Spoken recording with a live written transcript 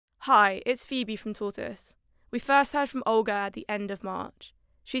Hi, it's Phoebe from Tortoise. We first heard from Olga at the end of March.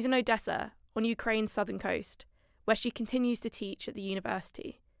 She's in Odessa, on Ukraine's southern coast, where she continues to teach at the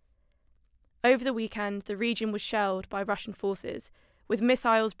university. Over the weekend, the region was shelled by Russian forces, with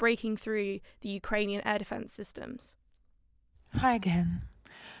missiles breaking through the Ukrainian air defense systems. Hi again.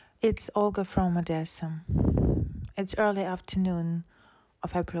 It's Olga from Odessa. It's early afternoon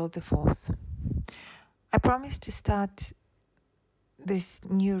of April the 4th. I promised to start this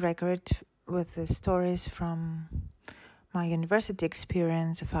new record with the stories from my university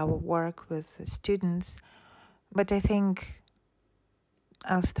experience of our work with students, but I think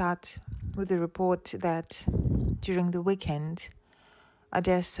I'll start with the report that during the weekend,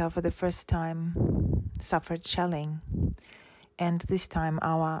 Odessa for the first time suffered shelling, and this time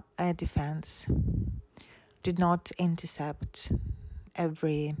our air defense did not intercept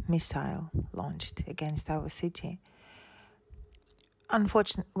every missile launched against our city.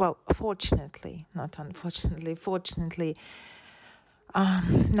 Fortunately,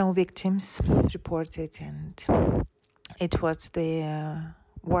 no victims reported, and it was the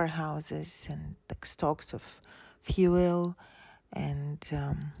warehouses and like stocks of fuel and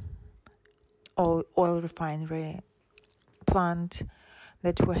oil refinery plant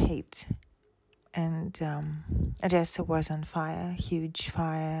that were hit. And Odessa was on fire, huge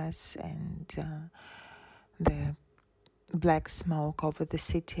fires, and the black smoke over the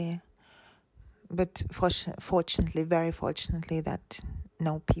city. But fortunately, very fortunately, that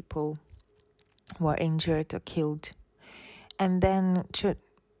no people were injured or killed. And then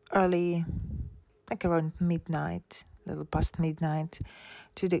early, like around midnight, a little past midnight,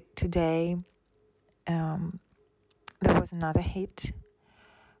 today, there was another hit.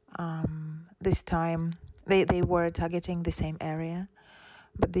 This time they were targeting the same area,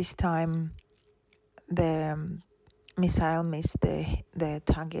 but this time the missile missed the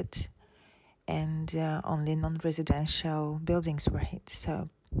target, and only non-residential buildings were hit. So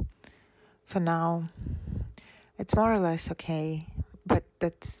for now, it's more or less okay, but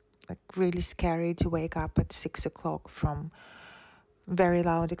that's like really scary to wake up at 6 o'clock from very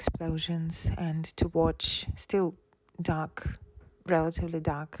loud explosions and to watch still relatively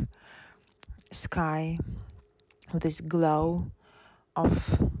dark sky with this glow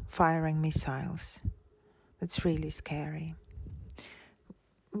of firing missiles. That's really scary.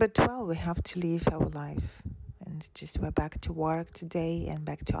 But we have to live our life, and we're back to work today and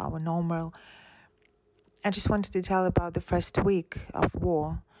back to our normal. I just wanted to tell about the first week of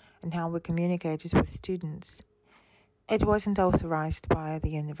war and how we communicated with students. It wasn't authorized by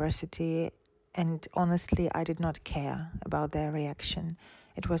the university, and honestly, I did not care about their reaction.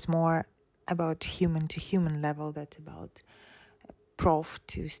 It was more about human to human level than about prof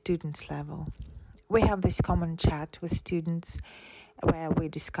to students level. We have this common chat with students where we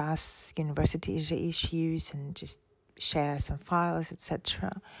discuss university issues and just share some files,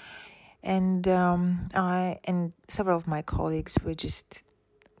 etc. And I and several of my colleagues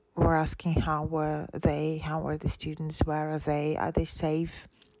were asking how were the students, where are they safe?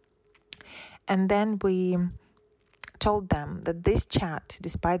 And then we told them that this chat,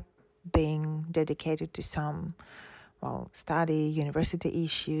 despite being dedicated to some study, university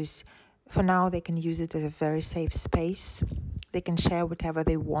issues, for now they can use it as a very safe space. They can share whatever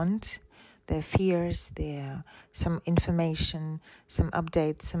they want, their fears, some information, some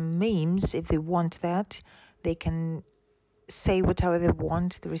updates, some memes. If they want that, they can say whatever they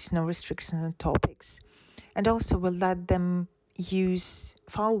want. There is no restriction on topics. And also we'll let them use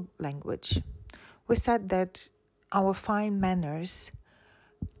foul language. We said that our fine manners,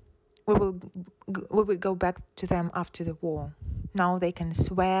 we will go back to them after the war. Now they can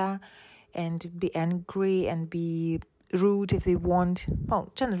swear and be angry and be rude if they want.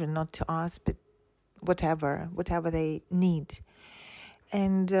 Well, generally not to us, but whatever they need.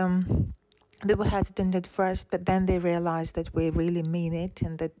 And they were hesitant at first, but then they realized that we really mean it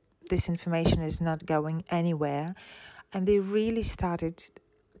and that this information is not going anywhere. And they really started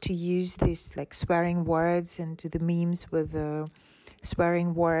to use these like swearing words and the memes with the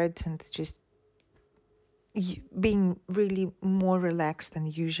swearing words and just being really more relaxed than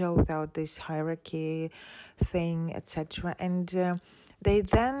usual without this hierarchy thing, etc. And they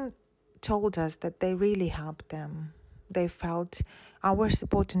then told us that they really helped them. They felt our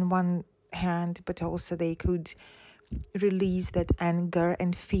support in one hand, but also they could release that anger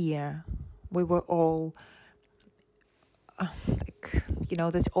and fear. We were all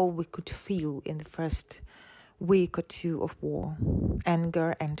that's all we could feel in the first week or two of war,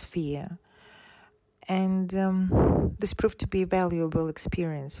 anger and fear. And this proved to be a valuable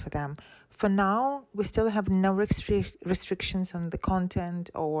experience for them. For now, we still have no restrictions on the content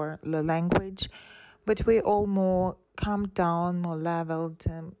or the language, but we're all more calmed down, more leveled.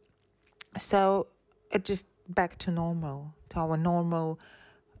 So it just back to normal, to our normal,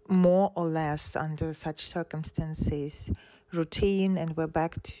 more or less under such circumstances, routine, and we're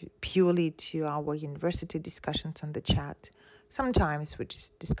back to purely to our university discussions on the chat. Sometimes we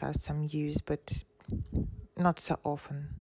just discuss some news, but not so often.